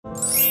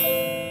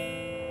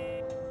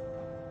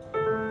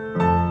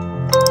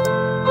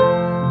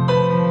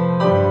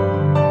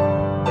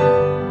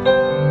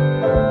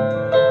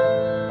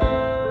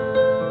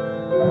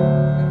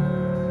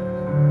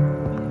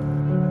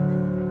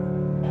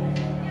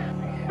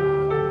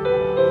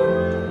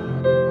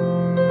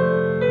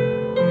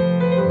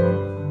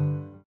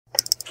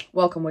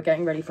Welcome, we're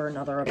getting ready for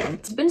another event.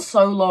 It's been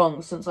so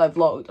long since I've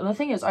vlogged, and the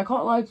thing is, I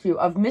can't lie to you,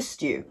 I've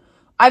missed you.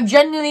 I've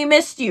genuinely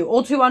missed you,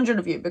 all 200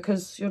 of you,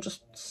 because you're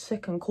just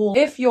sick and cool.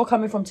 If you're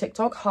coming from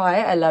TikTok,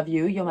 hi, I love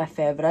you, you're my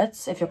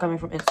favorites. If you're coming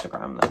from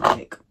Instagram, then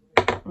like,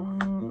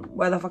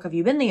 where the fuck have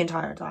you been the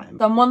entire time?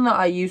 Someone that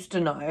I used to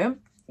know,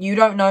 you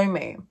don't know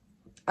me.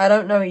 I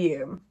don't know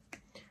you.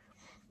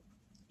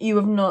 You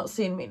have not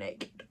seen me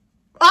naked.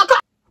 Okay.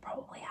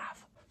 Probably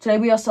have. Today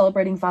we are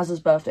celebrating Faz's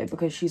birthday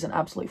because she's an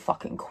absolute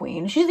fucking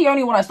queen. She's the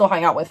only one I still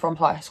hang out with from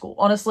high school.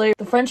 Honestly,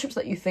 the friendships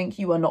that you think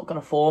you are not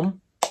gonna form,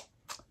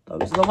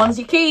 those are the ones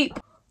you keep.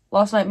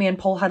 Last night, me and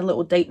Paul had a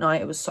little date night.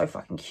 It was so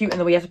fucking cute. And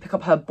then we had to pick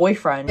up her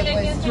boyfriend.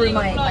 Through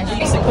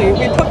basically, we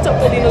picked up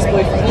Paulina's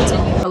boyfriend.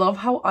 I love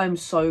how I'm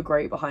so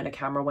great behind a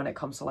camera when it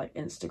comes to like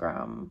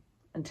Instagram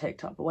and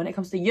TikTok. But when it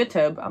comes to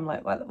YouTube, I'm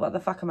like, what the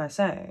fuck am I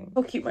saying?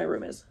 How cute my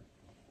room is.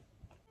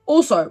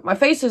 Also, my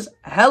face is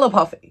hella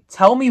puffy.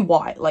 Tell me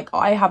why. Like,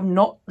 I have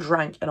not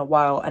drank in a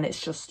while and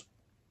it's just...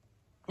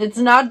 it's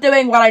not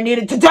doing what I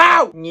needed to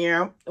do!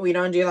 Yeah, we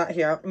don't do that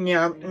here.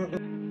 Yeah.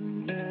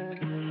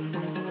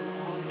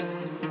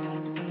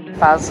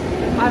 Faz.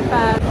 Hi,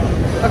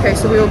 Faz. Okay,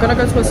 so we were gonna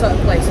go to a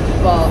certain place,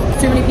 but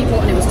too many people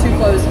and it was too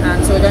close,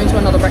 and so we're going to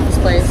another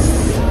breakfast place.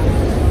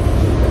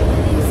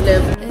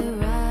 Live.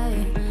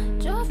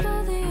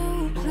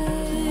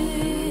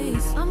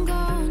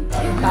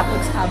 That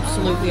looks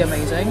absolutely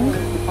amazing.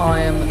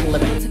 I am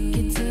living.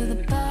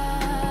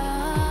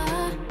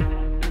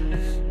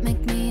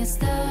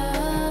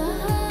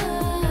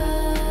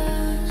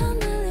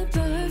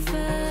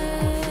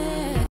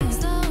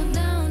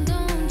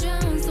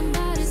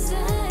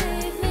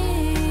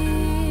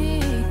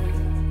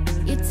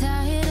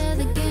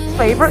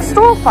 Favorite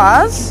store,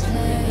 Faz?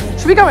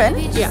 Should we go in?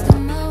 Yeah.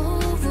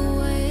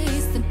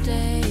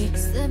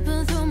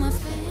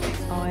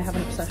 I have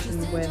an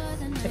obsession with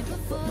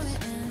TikTok books.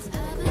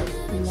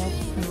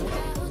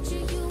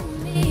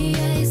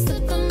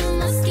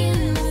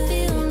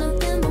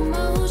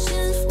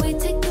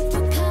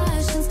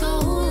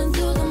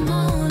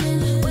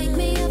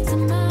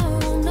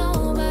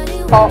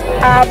 Oh,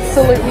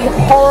 absolutely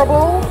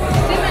horrible.